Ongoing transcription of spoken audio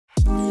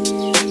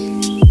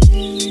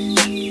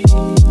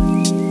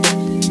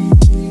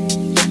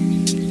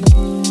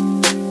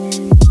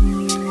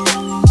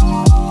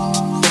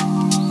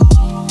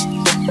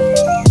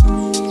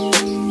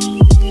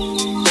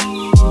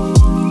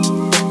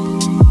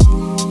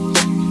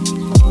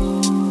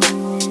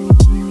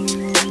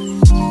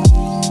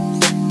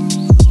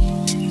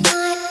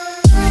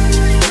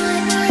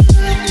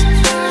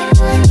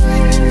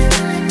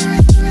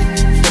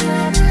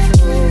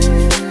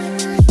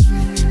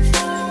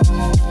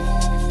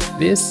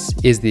This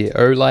is the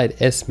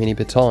OLight S Mini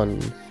Baton,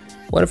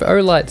 one of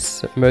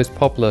OLight's most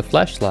popular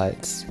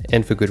flashlights,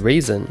 and for good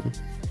reason.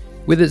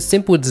 With its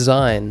simple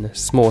design,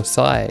 small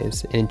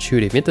size, and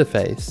intuitive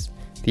interface,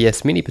 the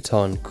S Mini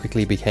Baton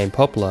quickly became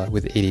popular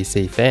with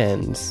EDC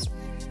fans.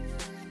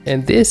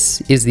 And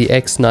this is the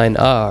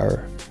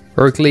X9R,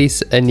 or at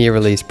least a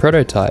near-release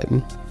prototype.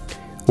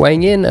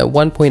 Weighing in at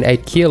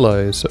 1.8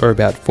 kilos or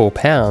about 4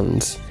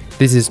 pounds,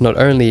 this is not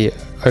only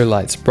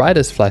OLight's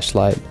brightest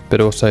flashlight, but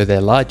also their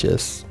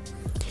largest.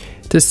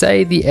 To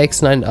say the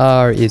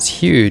X9R is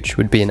huge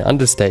would be an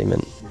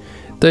understatement,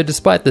 though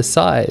despite the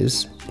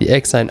size, the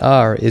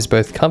X9R is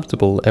both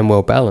comfortable and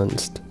well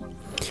balanced.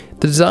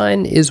 The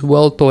design is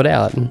well thought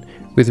out,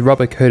 with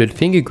rubber-coated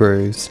finger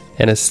grooves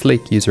and a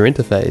sleek user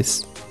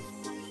interface.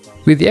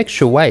 With the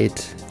extra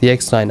weight, the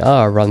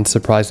X9R runs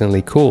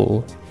surprisingly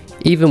cool,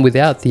 even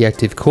without the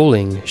active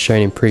cooling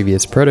shown in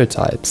previous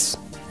prototypes.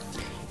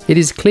 It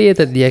is clear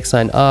that the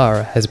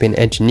X9R has been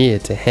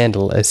engineered to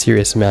handle a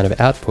serious amount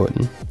of output.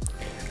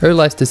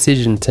 OLight's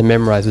decision to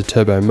memorize the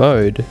turbo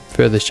mode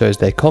further shows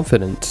their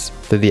confidence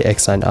that the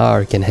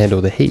X9R can handle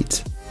the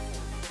heat.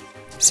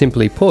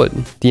 Simply put,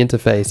 the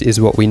interface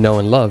is what we know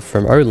and love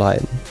from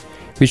OLight,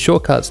 with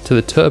shortcuts to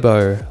the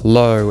turbo,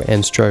 low,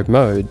 and strobe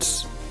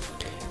modes.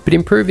 But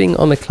improving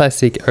on the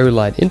classic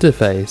OLight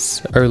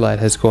interface, OLight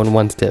has gone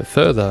one step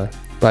further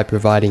by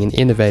providing an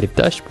innovative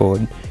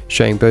dashboard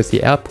showing both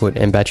the output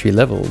and battery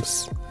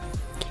levels.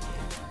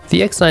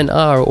 The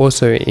X9R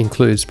also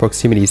includes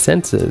proximity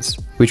sensors,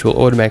 which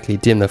will automatically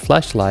dim the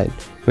flashlight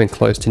when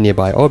close to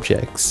nearby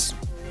objects.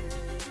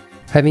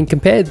 Having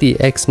compared the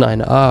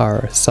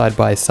X9R side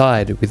by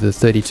side with the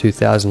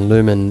 32,000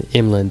 lumen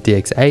Imlin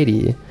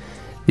DX80,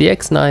 the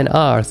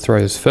X9R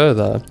throws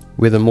further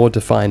with a more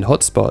defined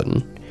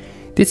hotspot.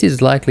 This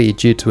is likely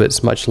due to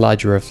its much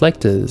larger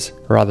reflectors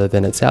rather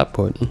than its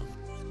output.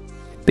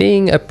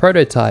 Being a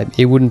prototype,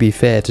 it wouldn't be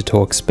fair to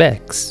talk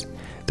specs,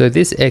 though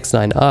this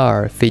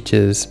X9R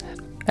features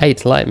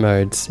 8 light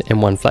modes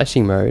and 1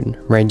 flashing mode,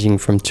 ranging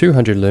from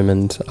 200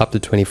 lumens up to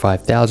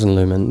 25,000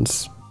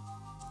 lumens.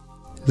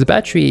 The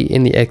battery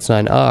in the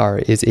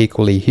X9R is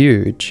equally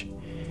huge.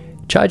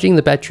 Charging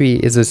the battery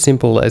is as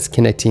simple as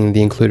connecting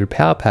the included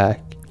power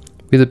pack,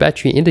 with a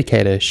battery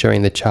indicator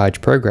showing the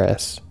charge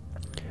progress.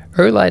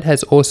 OLight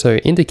has also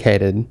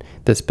indicated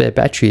that spare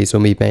batteries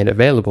will be made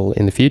available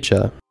in the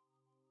future.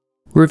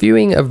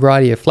 Reviewing a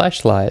variety of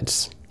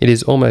flashlights, it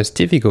is almost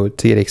difficult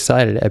to get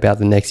excited about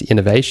the next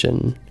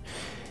innovation.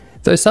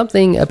 Though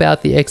something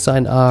about the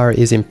X9R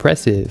is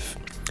impressive,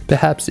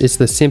 perhaps it's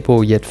the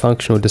simple yet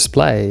functional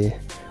display,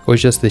 or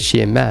just the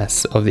sheer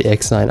mass of the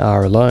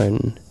X9R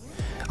alone.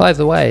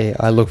 Either way,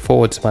 I look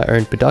forward to my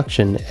own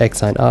production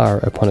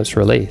X9R upon its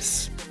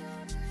release.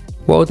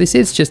 While this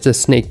is just a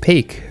sneak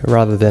peek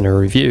rather than a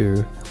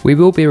review, we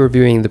will be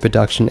reviewing the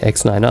production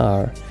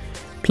X9R.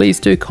 Please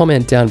do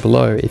comment down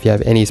below if you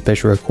have any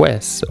special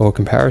requests or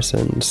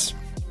comparisons.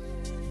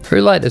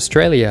 OLight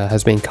Australia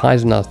has been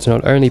kind enough to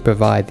not only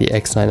provide the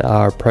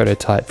X9R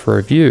prototype for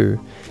review,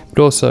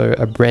 but also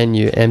a brand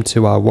new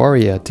M2R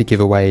Warrior to give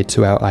away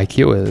to our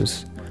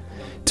IQers.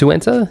 To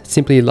enter,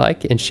 simply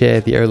like and share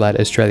the OLight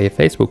Australia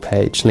Facebook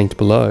page linked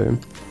below.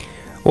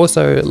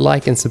 Also,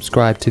 like and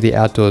subscribe to the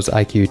Outdoors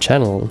IQ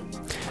channel,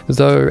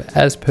 though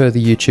as per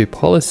the YouTube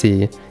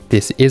policy,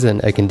 this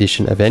isn't a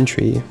condition of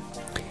entry.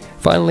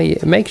 Finally,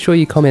 make sure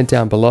you comment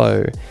down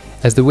below,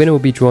 as the winner will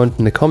be drawn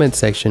from the comments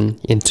section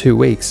in 2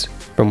 weeks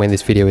from when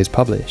this video is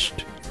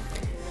published.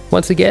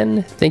 Once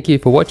again, thank you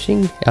for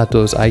watching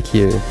Outdoors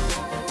IQ.